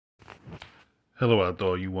Hello out there,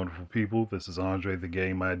 all you wonderful people. This is Andre the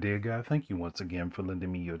Game Idea Guy. Thank you once again for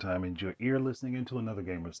lending me your time and your ear listening into another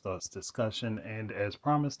Gamer's Thoughts discussion. And as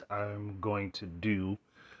promised, I'm going to do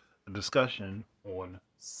a discussion on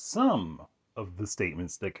some of the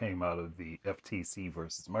statements that came out of the FTC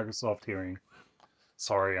versus Microsoft hearing.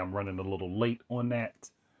 Sorry, I'm running a little late on that.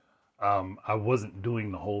 I wasn't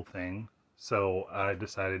doing the whole thing, so I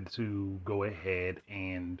decided to go ahead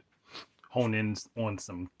and hone in on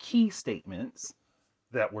some key statements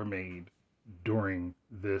that were made during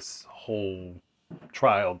this whole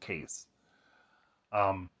trial case.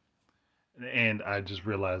 Um, and I just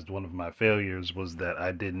realized one of my failures was that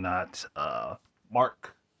I did not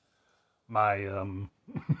mark my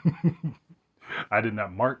I did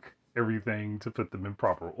not mark everything to put them in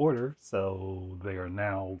proper order, so they are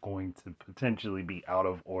now going to potentially be out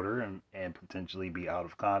of order and potentially be out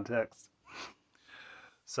of context.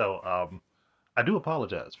 So I do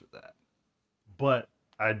apologize for that, but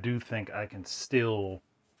I do think I can still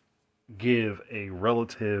give a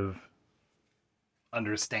relative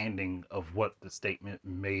understanding of what the statement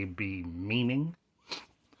may be meaning,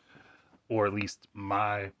 or at least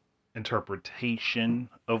my interpretation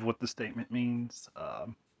of what the statement means.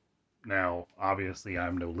 Now, obviously,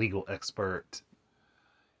 I'm no legal expert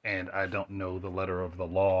and I don't know the letter of the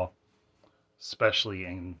law, especially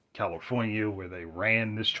in California where they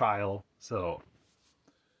ran this trial. So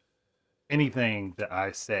anything that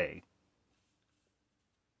I say,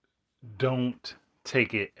 don't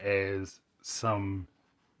take it as some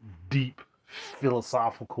deep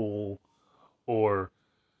philosophical or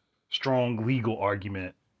strong legal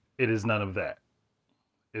argument. It is none of that.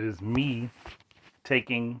 It is me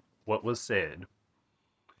taking what was said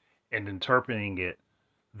and interpreting it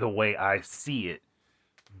the way I see it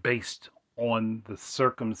based on the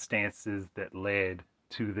circumstances that led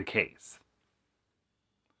to the case.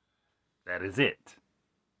 That is it.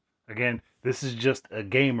 Again, this is just a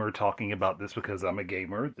gamer talking about this because I'm a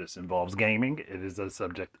gamer. This involves gaming. It is a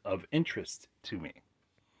subject of interest to me.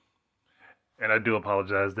 And I do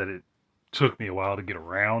apologize that it took me a while to get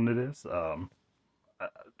around to this.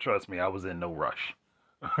 Trust me, I was in no rush.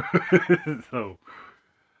 So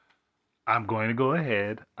I'm going to go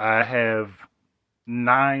ahead. I have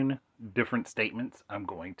 9 different statements I'm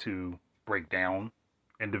going to break down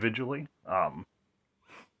individually.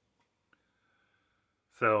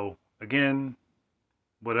 So again,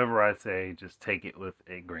 whatever I say, just take it with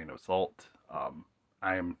a grain of salt.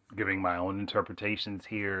 I am giving my own interpretations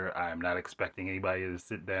here. I am not expecting anybody to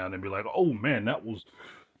sit down and be like, "Oh man, that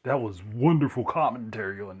was wonderful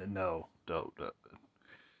commentary on it." No, don't.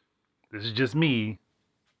 This is just me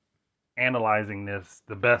analyzing this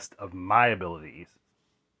the best of my abilities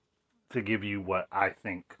to give you what I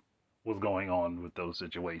think was going on with those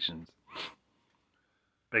situations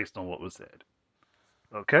based on what was said.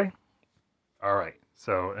 Okay? All right.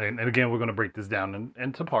 So, and again, we're going to break this down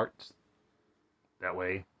into parts. That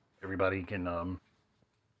way, everybody can, well,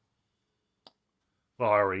 I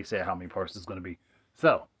already said how many parts it's going to be.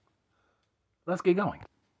 So, let's get going.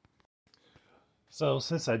 So,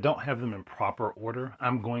 since I don't have them in proper order,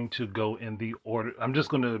 I'm going to go in the order. I'm just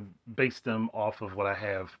going to base them off of what I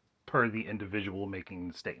have per the individual making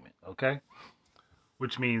the statement, okay?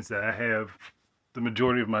 Which means that I have the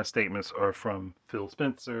majority of my statements are from Phil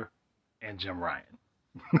Spencer and Jim Ryan.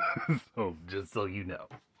 So, just so you know.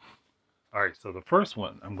 All right, so the first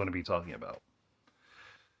one I'm going to be talking about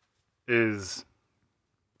is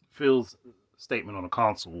Phil's statement on the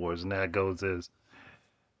console wars, and that goes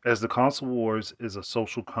as the console wars is a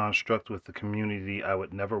social construct with the community, I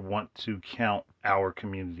would never want to count our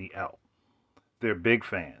community out. They're big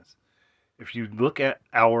fans. If you look at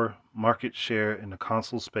our market share in the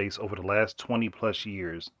console space over the last 20 plus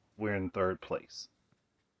years, we're in third place.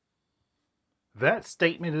 That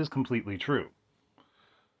statement is completely true.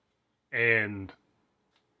 And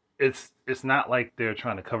it's not like they're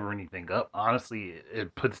trying to cover anything up. Honestly,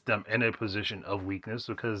 it puts them in a position of weakness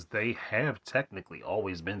because they have technically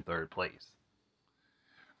always been third place.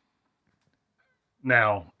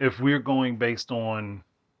 Now, if we're going based on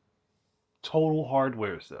total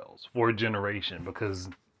hardware sales for a generation, because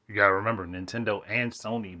you gotta remember, Nintendo and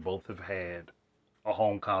Sony both have had a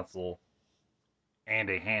home console and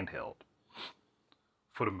a handheld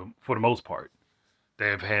for the most part. They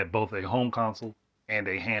have had both a home console and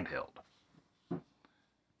a handheld.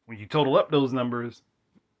 When you total up those numbers,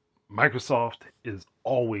 Microsoft is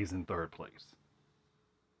always in third place.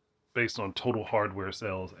 Based on total hardware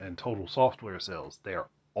sales and total software sales, they are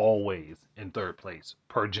always in third place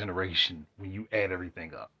per generation when you add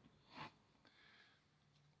everything up.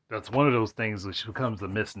 that's one of those things which becomes a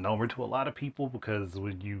misnomer to a lot of people, because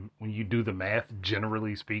when you do the math,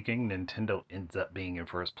 generally speaking, Nintendo ends up being in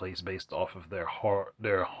first place based off of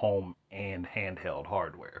their home and handheld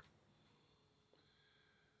hardware.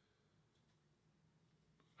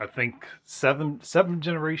 I think seventh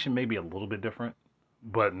generation may be a little bit different,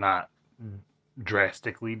 but not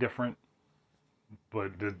drastically different.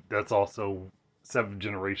 But that's also, seventh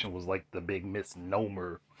generation was like the big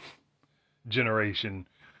misnomer generation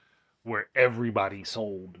where everybody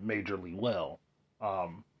sold majorly well.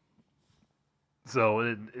 Um,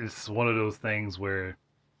 so it's one of those things where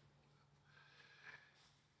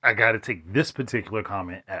I got to take this particular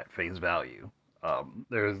comment at face value.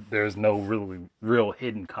 There's no really real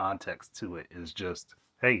hidden context to it. It's just,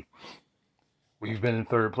 hey, we've been in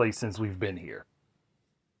third place since we've been here.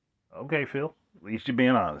 Okay, Phil, at least you're being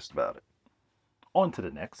honest about it. On to the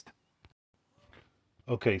next.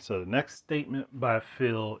 Okay, so the next statement by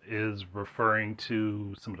Phil is referring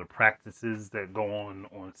to some of the practices that go on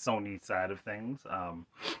Sony's side of things.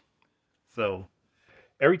 So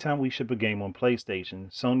every time we ship a game on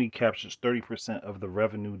PlayStation, Sony captures 30% of the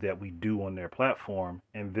revenue that we do on their platform,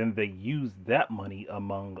 and then they use that money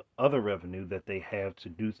among other revenue that they have to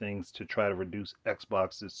do things to try to reduce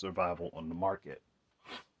Xbox's survival on the market.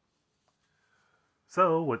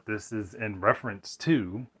 So, what this is in reference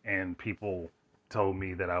to, and people told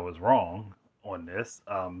me that I was wrong on this,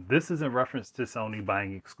 this is in reference to Sony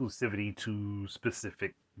buying exclusivity to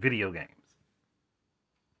specific video games.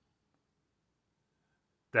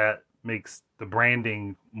 That makes the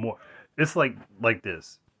branding more. It's like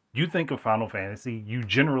this. You think of Final Fantasy, you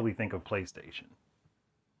generally think of PlayStation.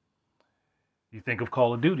 You think of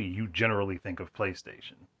Call of Duty, you generally think of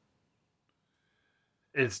PlayStation.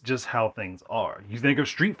 It's just how things are. You think of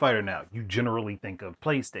Street Fighter now, you generally think of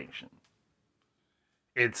PlayStation.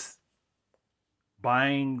 It's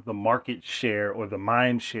buying the market share or the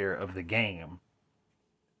mind share of the game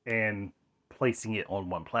and placing it on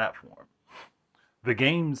one platform. The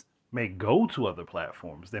games may go to other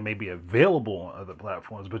platforms, they may be available on other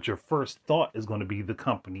platforms, but your first thought is going to be the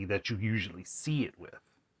company that you usually see it with.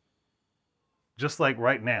 Just like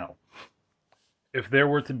right now, if there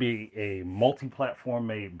were to be a multi-platform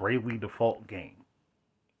made Bravely Default game,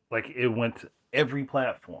 like it went to every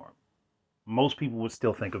platform, most people would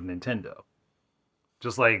still think of Nintendo.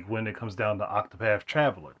 Just like when it comes down to Octopath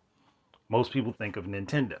Traveler, most people think of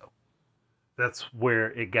Nintendo. That's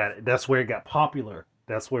where it got popular.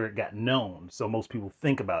 That's where it got known. So most people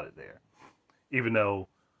think about it there. Even though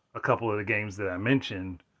a couple of the games that I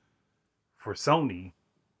mentioned for Sony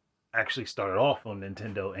actually started off on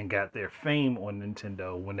Nintendo and got their fame on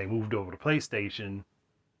Nintendo. When they moved over to PlayStation,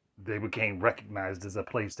 they became recognized as a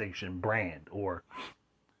PlayStation brand or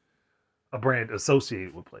a brand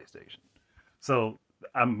associated with PlayStation. So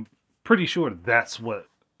I'm pretty sure that's what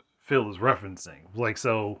Phil is referencing. Like,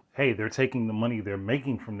 so, hey, they're taking the money they're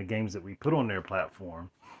making from the games that we put on their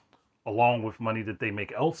platform, along with money that they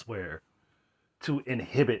make elsewhere, to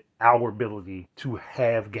inhibit our ability to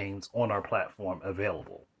have games on our platform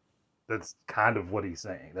available. That's kind of what he's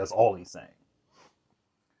saying. That's all he's saying.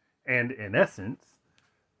 And in essence,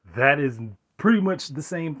 that is pretty much the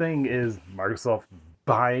same thing as Microsoft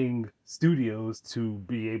buying studios to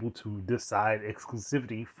be able to decide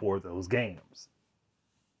exclusivity for those games.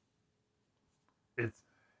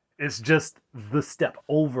 It's just the step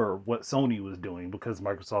over what Sony was doing because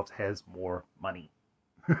Microsoft has more money.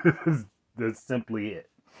 That's simply it.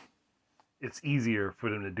 It's easier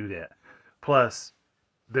for them to do that. Plus,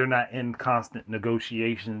 they're not in constant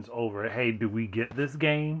negotiations over, hey, do we get this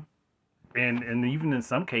game? And even in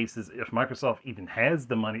some cases, if Microsoft even has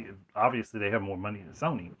the money, obviously they have more money than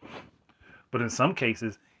Sony. But in some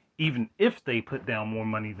cases, even if they put down more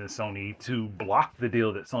money than Sony to block the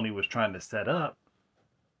deal that Sony was trying to set up,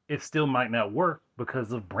 it still might not work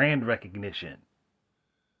because of brand recognition.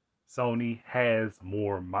 Sony has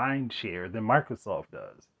more mind share than Microsoft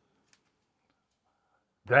does.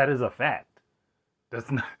 That is a fact.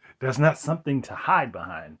 That's not something to hide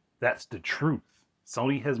behind. That's the truth.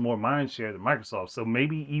 Sony has more mind share than Microsoft. So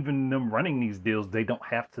maybe even them running these deals, they don't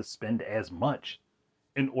have to spend as much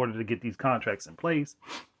in order to get these contracts in place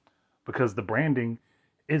because the branding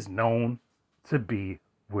is known to be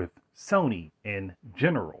with Sony in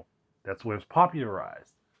general. That's where it's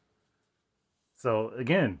popularized. So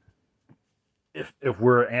again, if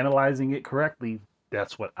we're analyzing it correctly,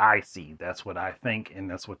 that's what I see. That's what I think. And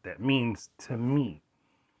that's what that means to me.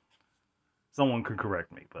 Someone could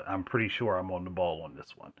correct me, but I'm pretty sure I'm on the ball on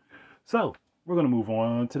this one. So we're going to move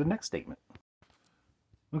on to the next statement.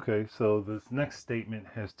 Okay, so this next statement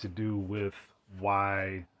has to do with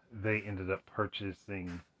why they ended up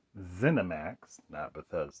purchasing ZeniMax, not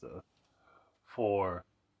Bethesda, for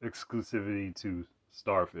exclusivity to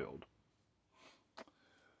Starfield.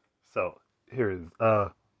 So here is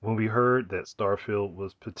when we heard that Starfield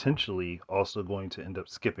was potentially also going to end up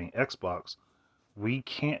skipping Xbox, we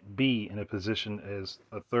can't be in a position as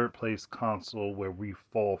a third place console where we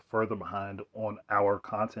fall further behind on our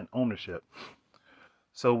content ownership.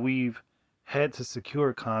 So we've had to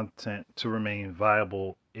secure content to remain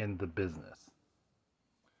viable in the business.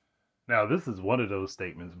 Now, this is one of those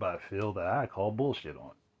statements by Phil that I call bullshit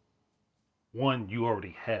on. One, you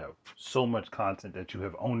already have so much content that you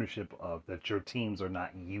have ownership of that your teams are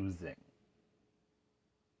not using.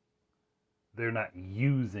 They're not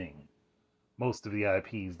using most of the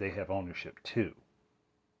IPs they have ownership to.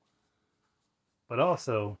 But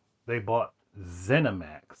also, they bought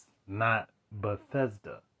ZeniMax, not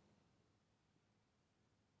Bethesda.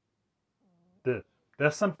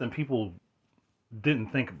 That's something people didn't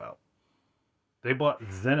think about. They bought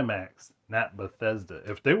ZeniMax, not Bethesda.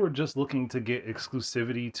 If they were just looking to get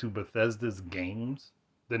exclusivity to Bethesda's games,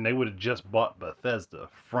 then they would have just bought Bethesda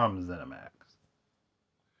from ZeniMax.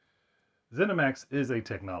 ZeniMax is a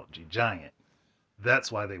technology giant.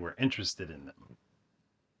 That's why they were interested in them.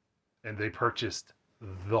 And they purchased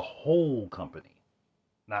the whole company,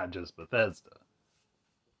 not just Bethesda.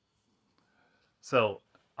 So,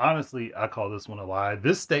 honestly, I call this one a lie.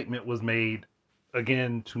 This statement was made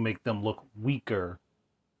again to make them look weaker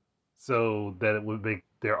so that it would make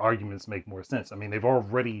their arguments make more sense. I mean, they've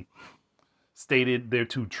already stated their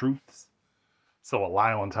two truths, so a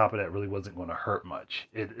lie on top of that really wasn't going to hurt much,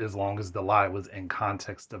 as long as the lie was in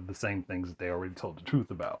context of the same things that they already told the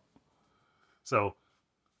truth about. So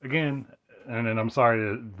again, and I'm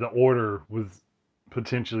sorry, the order was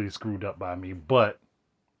potentially screwed up by me, but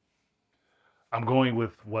I'm going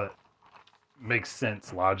with what makes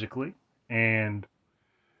sense logically. And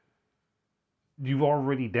you've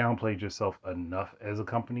already downplayed yourself enough as a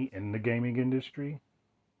company in the gaming industry.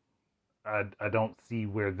 I don't see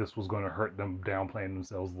where this was going to hurt them downplaying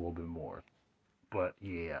themselves a little bit more. But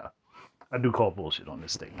yeah, I do call bullshit on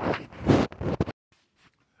this statement.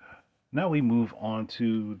 Now we move on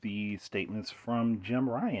to the statements from Jim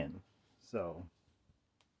Ryan. So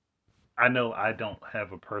I know I don't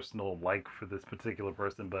have a personal like for this particular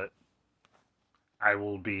person, but I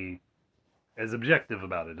will be as objective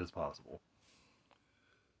about it as possible.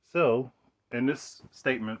 So, and this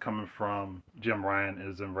statement coming from Jim Ryan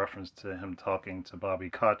is in reference to him talking to Bobby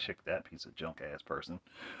Kotick, that piece of junk ass person,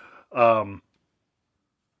 about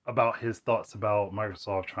his thoughts about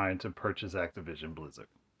Microsoft trying to purchase Activision Blizzard.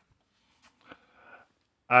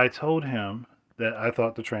 I told him that I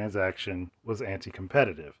thought the transaction was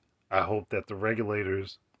anti-competitive. I hope that the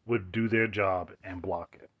regulators would do their job and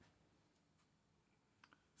block it.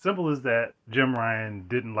 Simple as that. Jim Ryan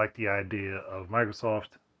didn't like the idea of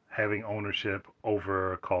Microsoft having ownership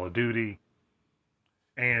over Call of Duty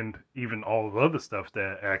and even all of the other stuff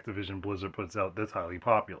that Activision Blizzard puts out that's highly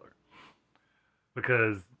popular.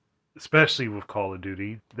 Because, especially with Call of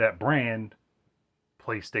Duty, that brand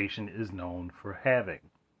PlayStation is known for having.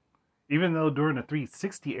 Even though during the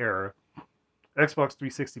 360 era, Xbox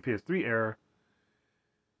 360, PS3 era,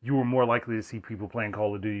 you were more likely to see people playing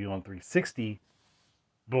Call of Duty on 360.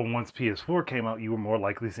 But once PS4 came out, you were more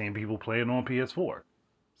likely seeing people playing on PS4.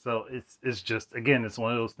 So it's just, again, it's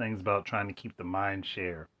one of those things about trying to keep the mind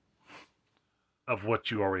share of what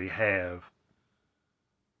you already have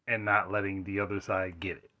and not letting the other side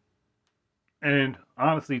get it. And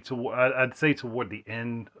honestly, I'd say toward the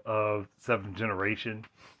end of 7th generation,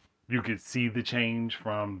 you could see the change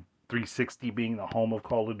from 360 being the home of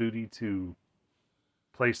Call of Duty to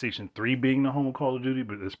PlayStation 3 being the home of Call of Duty,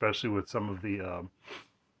 but especially with some of the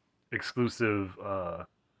exclusive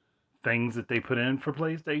things that they put in for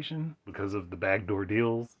PlayStation because of the backdoor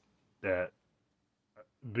deals that,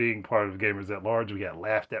 being part of Gamers at Large, we got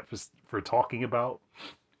laughed at for talking about,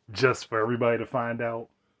 just for everybody to find out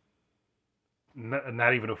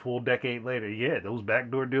not even a full decade later. Yeah, those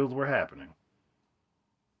backdoor deals were happening.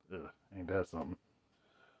 Ugh, ain't that something?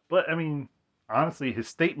 But I mean, honestly, his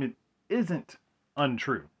statement isn't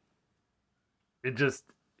untrue. It just,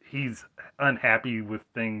 he's unhappy with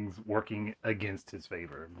things working against his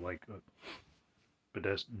favor, but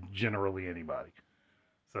that's generally anybody.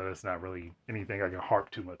 So that's not really anything I can harp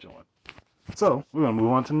too much on. So we're gonna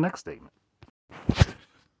move on to the next statement.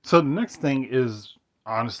 So the next thing is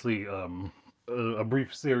honestly a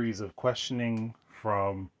brief series of questioning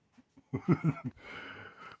from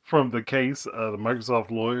from the case. The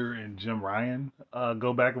Microsoft lawyer and Jim Ryan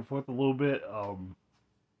go back and forth a little bit.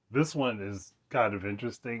 This one is kind of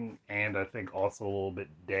interesting and I think also a little bit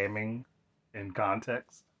damning in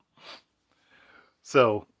context.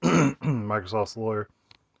 So, Microsoft's lawyer,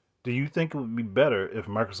 do you think it would be better if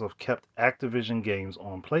Microsoft kept Activision games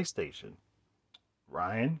on PlayStation?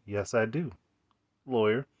 Ryan, yes, I do.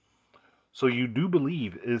 Lawyer, so you do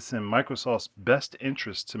believe it's in Microsoft's best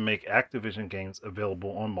interest to make Activision games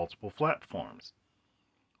available on multiple platforms?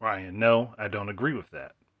 Ryan, no, I don't agree with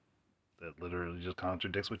that. That literally just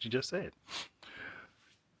contradicts what you just said.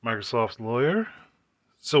 Microsoft's lawyer,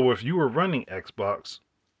 so if you were running Xbox,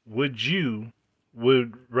 would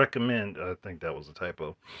recommend, I think that was a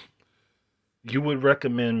typo, you would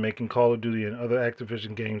recommend making Call of Duty and other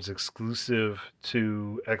Activision games exclusive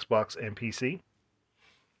to Xbox and PC?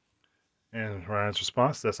 And Ryan's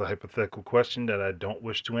response, that's a hypothetical question that I don't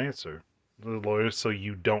wish to answer. The lawyer, so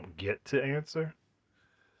you don't get to answer?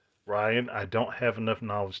 Ryan, I don't have enough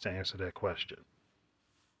knowledge to answer that question.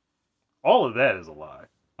 All of that is a lie.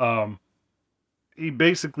 Um, he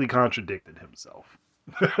basically contradicted himself.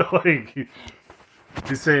 Like,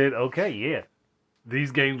 he said, okay, yeah,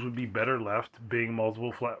 these games would be better left being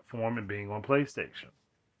multiple platform and being on PlayStation.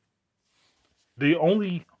 The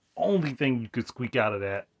only thing you could squeak out of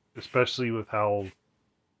that, especially with how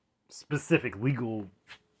specific legal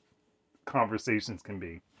conversations can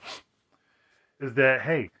be, is that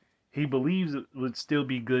hey, he believes it would still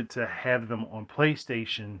be good to have them on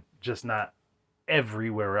PlayStation, just not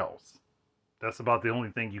everywhere else. That's about the only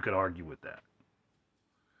thing you could argue with that.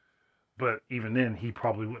 But even then, he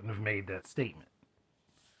probably wouldn't have made that statement.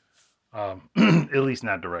 At least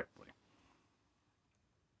not directly.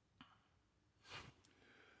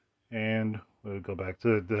 And we'll go back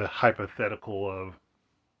to the hypothetical of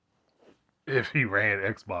if he ran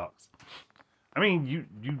Xbox. I mean, you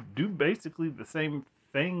do basically the same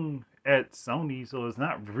thing at Sony, so it's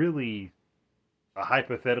not really a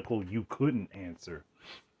hypothetical you couldn't answer.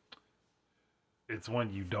 It's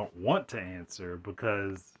one you don't want to answer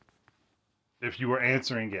because if you were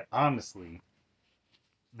answering it honestly,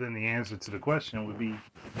 then the answer to the question would be,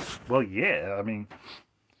 well, yeah. I mean,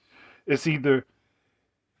 it's either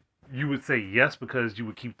you would say yes because you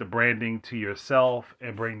would keep the branding to yourself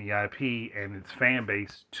and bring the IP and its fan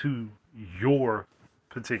base to your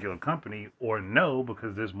particular company, or no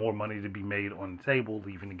because there's more money to be made on the table,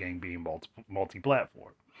 leaving the game being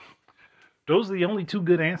multi-platform. Those are the only two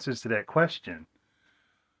good answers to that question.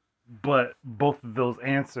 But both of those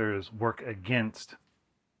answers work against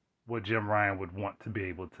what Jim Ryan would want to be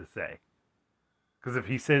able to say. Because if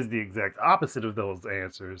he says the exact opposite of those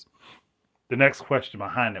answers, the next question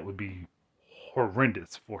behind it would be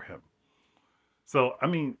horrendous for him. So, I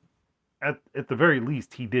mean, at the very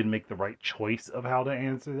least, he did make the right choice of how to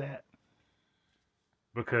answer that.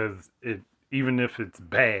 Because even if it's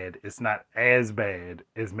bad, it's not as bad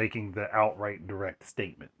as making the outright direct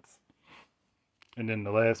statements. And then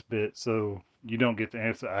the last bit, so you don't get to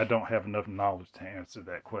answer. I don't have enough knowledge to answer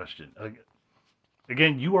that question.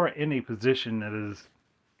 Again, you are in a position that is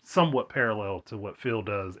somewhat parallel to what Phil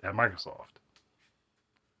does at Microsoft.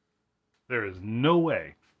 There is no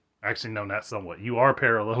way, actually, no, not somewhat. You are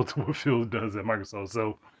parallel to what Phil does at Microsoft.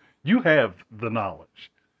 So you have the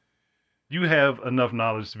knowledge. You have enough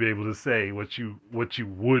knowledge to be able to say what you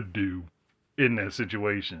would do in that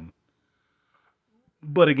situation.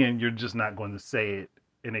 But again, you're just not going to say it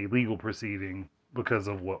in a legal proceeding because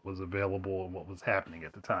of what was available and what was happening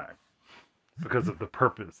at the time, because of the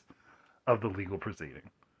purpose of the legal proceeding.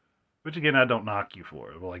 Which again, I don't knock you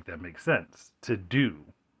for it. Like, that makes sense to do.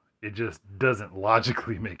 It just doesn't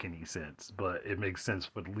logically make any sense, but it makes sense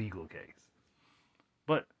for the legal case.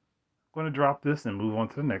 But I'm going to drop this and move on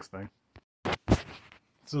to the next thing.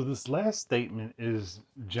 So this last statement is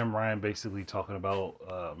Jim Ryan basically talking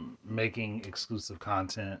about making exclusive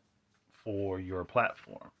content for your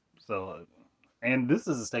platform. So, and this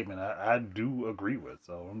is a statement I do agree with.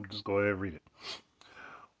 So I'm just go ahead and read it.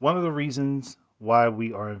 One of the reasons why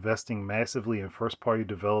we are investing massively in first-party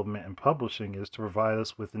development and publishing is to provide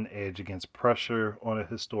us with an edge against pressure on a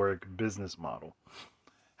historic business model.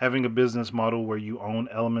 Having a business model where you own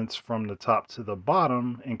elements from the top to the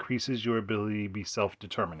bottom increases your ability to be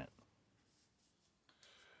self-determinant.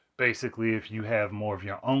 Basically, if you have more of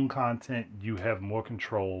your own content, you have more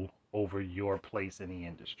control over your place in the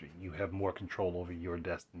industry. You have more control over your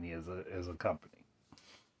destiny as a company.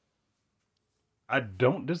 I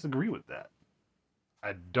don't disagree with that.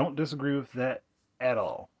 I don't disagree with that at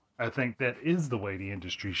all. I think that is the way the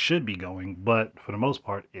industry should be going, but for the most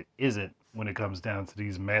part, it isn't when it comes down to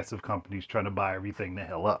these massive companies trying to buy everything the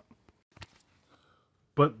hell up.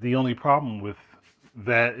 But the only problem with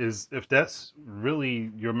that is if that's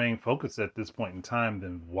really your main focus at this point in time,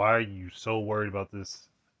 then why are you so worried about this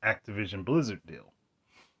Activision Blizzard deal?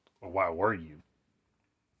 Or why were you?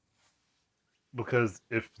 Because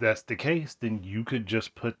if that's the case, then you could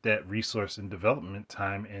just put that resource and development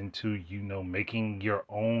time into, making your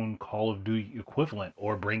own Call of Duty equivalent,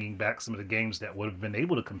 or bringing back some of the games that would have been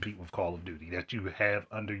able to compete with Call of Duty that you have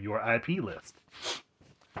under your IP list.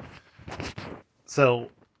 So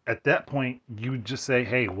at that point, you just say,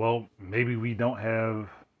 hey, well, maybe we don't have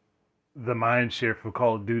the mind share for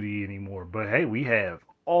Call of Duty anymore, but hey, we have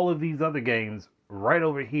all of these other games right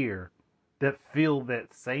over here that fill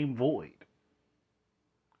that same void.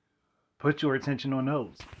 Put your attention on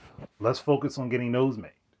those. Let's focus on getting those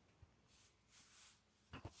made.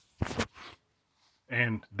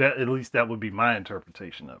 And that, at least that would be my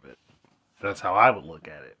interpretation of it. That's how I would look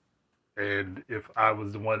at it. And if I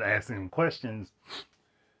was the one asking them questions,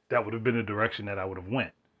 that would have been the direction that I would have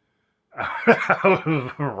went.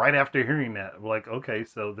 Right after hearing that, like, okay,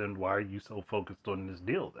 so then why are you so focused on this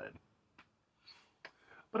deal then?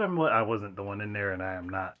 But I wasn't the one in there, and I am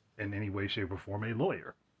not in any way, shape, or form a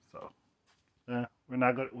lawyer. So we're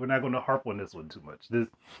not going to harp on this one too much.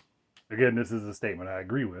 This is a statement I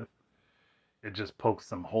agree with. It just pokes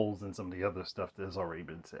some holes in some of the other stuff that has already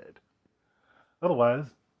been said. Otherwise,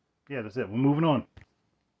 yeah, that's it. We're moving on.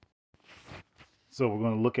 So we're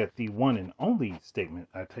going to look at the one and only statement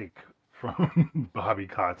I take from Bobby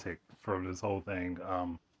Kotick from this whole thing.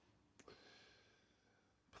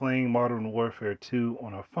 Playing Modern Warfare 2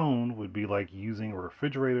 on a phone would be like using a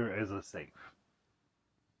refrigerator as a safe.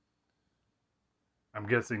 I'm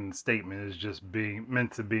guessing the statement is just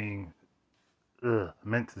meant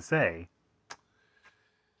to say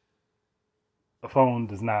a phone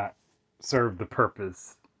does not serve the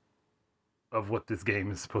purpose of what this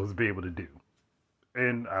game is supposed to be able to do.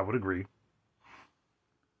 And I would agree.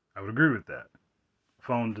 I would agree with that.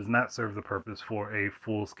 Phone does not serve the purpose for a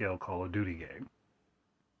full-scale Call of Duty game.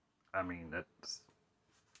 I mean,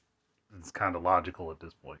 it's kind of logical at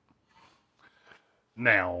this point.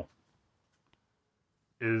 Now,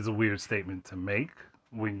 it is a weird statement to make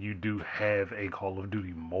when you do have a Call of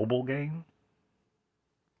Duty mobile game.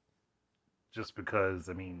 Just because,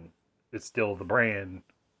 I mean, it's still the brand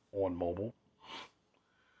on mobile.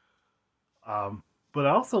 But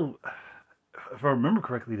also, if I remember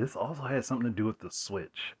correctly, this also had something to do with the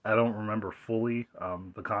Switch. I don't remember fully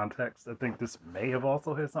the context. I think this may have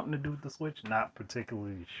also had something to do with the Switch. Not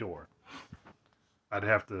particularly sure. I'd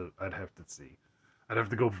have to see. I'd have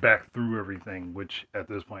to go back through everything, which at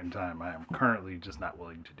this point in time I am currently just not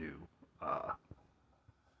willing to do.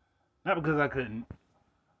 Not because I couldn't,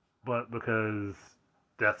 but because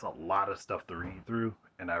that's a lot of stuff to read through,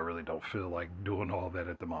 and I really don't feel like doing all that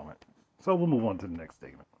at the moment. So we'll move on to the next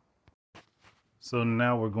statement. So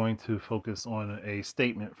now we're going to focus on a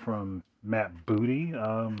statement from Matt Booty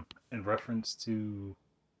in reference to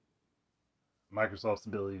Microsoft's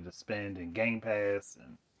ability to spend in Game Pass,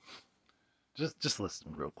 and just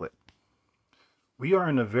listen real quick. We are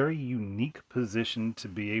in a very unique position to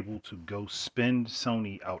be able to go spend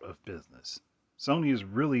Sony out of business. Sony is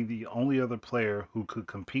really the only other player who could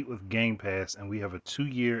compete with Game Pass, and we have a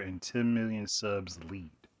 2-year and 10 million subs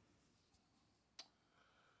lead.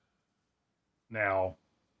 Now,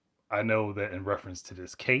 I know that in reference to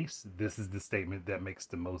this case, this is the statement that makes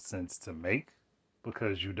the most sense to make,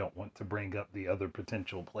 because you don't want to bring up the other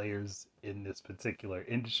potential players in this particular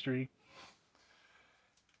industry.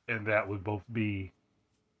 And that would both be,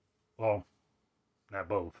 well, not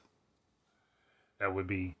both. That would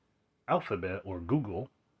be Alphabet or Google,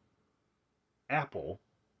 Apple,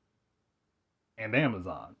 and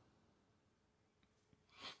Amazon.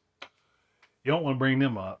 You don't want to bring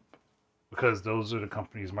them up because those are the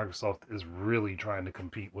companies Microsoft is really trying to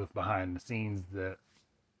compete with behind the scenes, that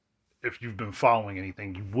if you've been following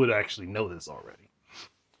anything, you would actually know this already.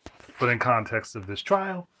 But in context of this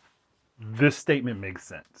trial, this statement makes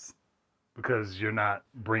sense because you're not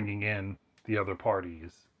bringing in the other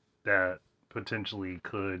parties that potentially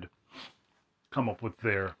could come up with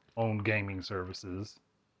their own gaming services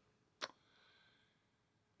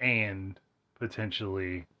and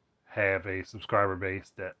potentially have a subscriber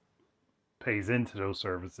base that pays into those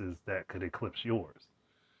services that could eclipse yours.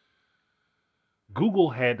 Google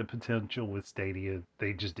had the potential with Stadia.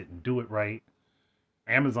 They just didn't do it right.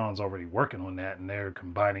 Amazon's already working on that, and they're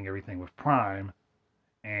combining everything with Prime.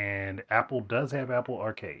 And Apple does have Apple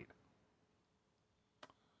Arcade.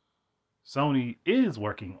 Sony is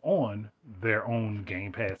working on their own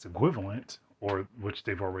Game Pass equivalent, or which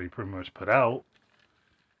they've already pretty much put out.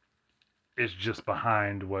 It's just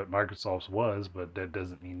behind what Microsoft's was, but that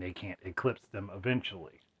doesn't mean they can't eclipse them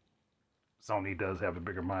eventually. Sony does have a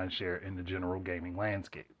bigger mind share in the general gaming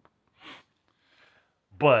landscape.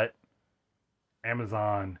 But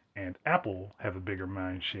Amazon and Apple have a bigger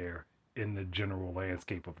mind share in the general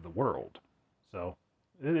landscape of the world. So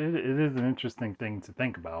it is an interesting thing to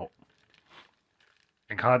think about.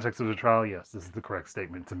 In context of the trial, yes, this is the correct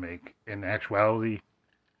statement to make. In actuality,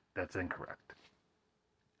 that's incorrect.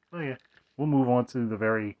 So yeah, we'll move on to the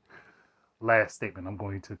very last statement I'm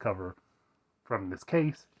going to cover from this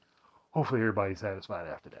case. Hopefully everybody's satisfied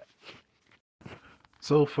after that.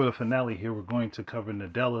 So for the finale here, we're going to cover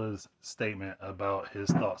Nadella's statement about his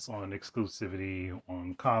thoughts on exclusivity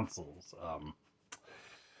on consoles.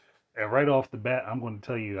 And right off the bat, I'm going to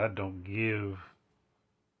tell you I don't give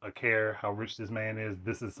a care how rich this man is.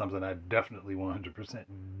 This is something I definitely 100%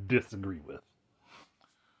 disagree with.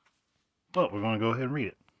 But we're going to go ahead and read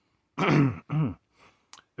it.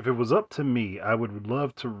 If it was up to me, I would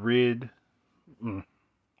love to rid. Let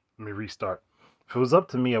me restart. If it was up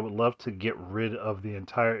to me, I would love to get rid of the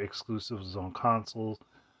entire exclusives on consoles,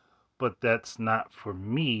 but that's not for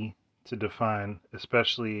me to define,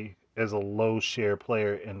 especially as a low share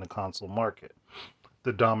player in the console market.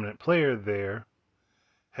 The dominant player there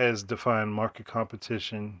has defined market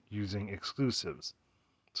competition using exclusives.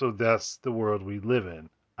 So that's the world we live in.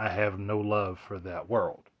 I have no love for that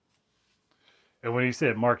world. And when he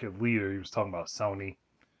said market leader, he was talking about Sony.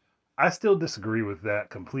 I still disagree with that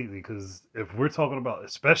completely because if we're talking about,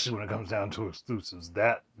 especially when it comes down to exclusives,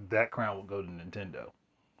 that crown will go to Nintendo.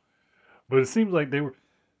 But it seems like they were,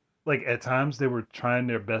 like at times they were trying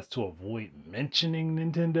their best to avoid mentioning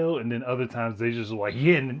Nintendo, and then other times they just were like,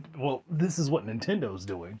 yeah, well, this is what Nintendo's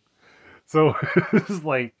doing. So it's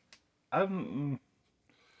like, I'm,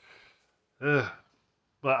 but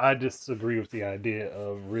I disagree with the idea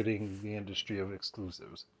of ridding the industry of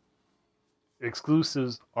exclusives.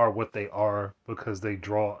 Exclusives are what they are because they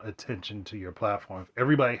draw attention to your platform. If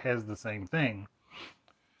everybody has the same thing,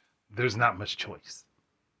 there's not much choice.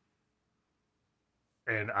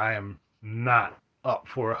 And I am not up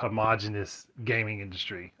for a homogenous gaming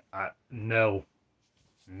industry. No,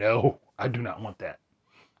 I do not want that.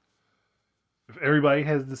 If everybody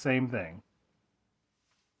has the same thing,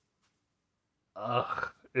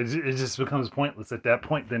 it just becomes pointless at that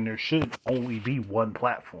point. Then there should only be one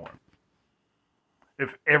platform.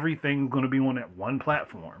 If everything's going to be on that one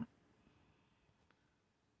platform,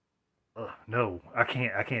 no, I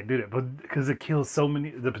can't do that. But because it kills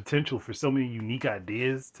the potential for so many unique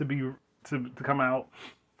ideas to come out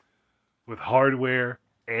with hardware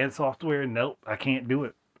and software. Nope, I can't do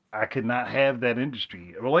it. I could not have that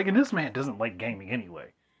industry. Well, like, and this man doesn't like gaming anyway.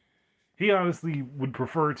 He honestly would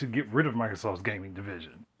prefer to get rid of Microsoft's gaming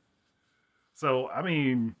division. So, I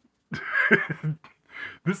mean,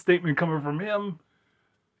 this statement coming from him,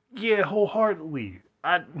 yeah, wholeheartedly.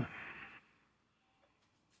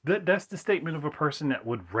 That's the statement of a person that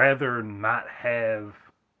would rather not have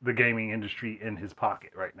the gaming industry in his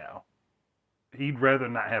pocket right now. He'd rather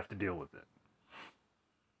not have to deal with it.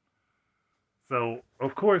 So,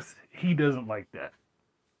 of course, he doesn't like that.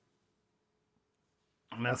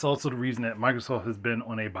 And that's also the reason that Microsoft has been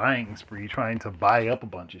on a buying spree trying to buy up a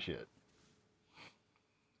bunch of shit.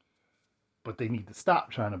 But they need to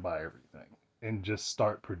stop trying to buy everything and just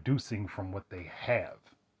start producing from what they have.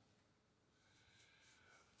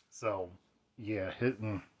 So, yeah,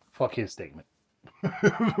 fuck his statement.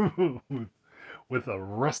 With a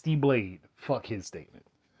rusty blade, fuck his statement.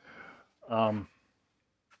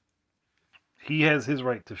 He has his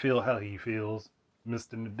right to feel how he feels,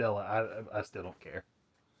 Mr. Nadella. I still don't care.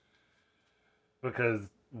 Because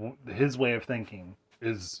his way of thinking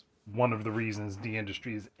is one of the reasons the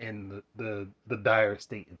industry is in the dire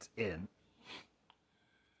state it's in.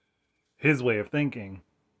 His way of thinking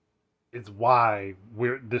is why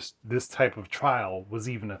this type of trial was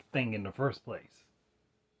even a thing in the first place.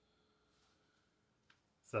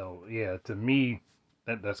 So yeah, to me,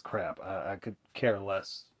 that's crap. I could care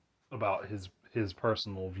less about his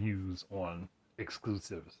personal views on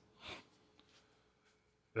exclusives.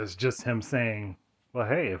 That's just him saying, well,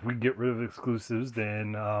 hey, if we get rid of exclusives,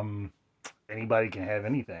 then anybody can have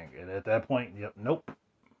anything. And at that point, yep, nope.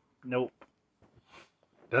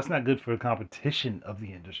 That's not good for the competition of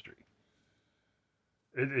the industry.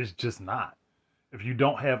 It is just not. If you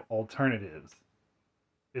don't have alternatives,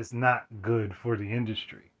 it's not good for the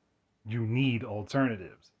industry. You need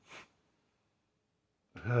alternatives.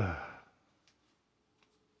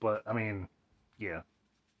 But, I mean, yeah.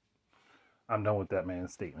 I'm done with that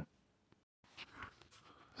man's statement.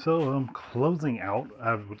 So, closing out,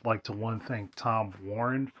 I would like to thank Tom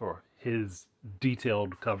Warren for his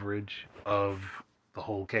detailed coverage of the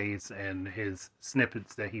whole case and his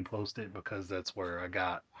snippets that he posted, because that's where I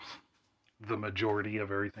got the majority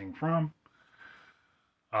of everything from.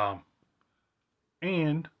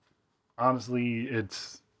 And honestly,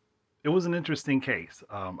 it's it was an interesting case.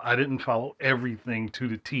 I didn't follow everything to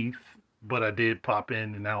the teeth, but I did pop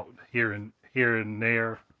in and out here and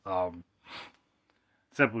there,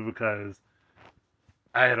 simply because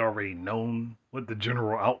I had already known what the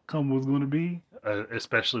general outcome was going to be,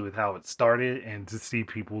 especially with how it started, and to see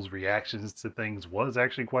people's reactions to things was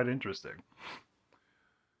actually quite interesting.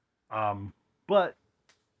 But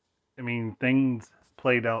I mean, things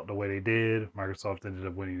played out the way they did. Microsoft ended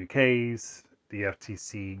up winning the case. The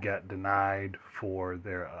FTC got denied for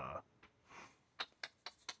their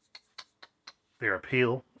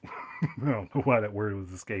appeal. I don't know why that word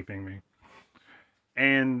was escaping me.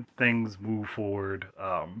 And things move forward.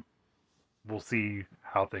 We'll see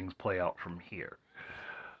how things play out from here.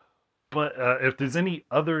 But if there's any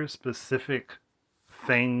other specific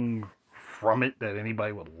thing from it that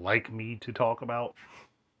anybody would like me to talk about,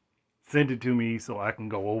 send it to me so I can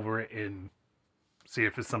go over it and see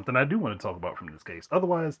if it's something I do want to talk about from this case.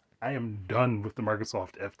 Otherwise, I am done with the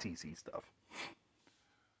Microsoft FTC stuff.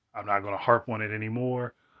 I'm not going to harp on it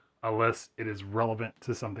anymore unless it is relevant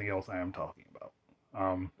to something else I am talking about.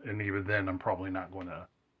 And even then, I'm probably not going to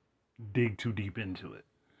dig too deep into it.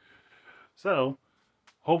 So,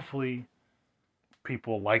 hopefully,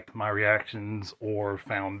 people liked my reactions or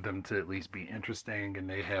found them to at least be interesting and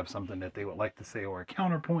they have something that they would like to say or a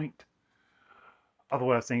counterpoint.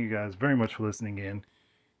 Otherwise, thank you guys very much for listening in.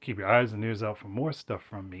 Keep your eyes and ears out for more stuff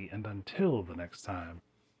from me. And until the next time,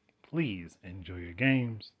 please enjoy your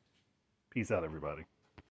games. Peace out, everybody.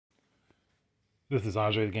 This is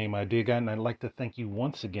Andre the Game Idea Guy, and I'd like to thank you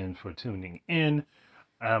once again for tuning in.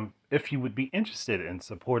 If you would be interested in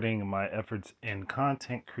supporting my efforts in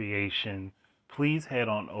content creation, please head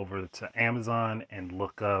on over to Amazon and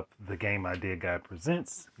look up The Game Idea Guy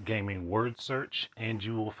Presents Gaming Word Search, and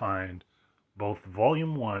you will find both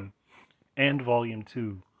Volume 1 and Volume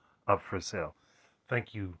 2 up for sale.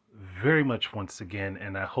 Thank you very much once again,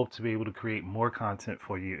 and I hope to be able to create more content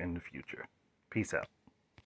for you in the future. Peace out.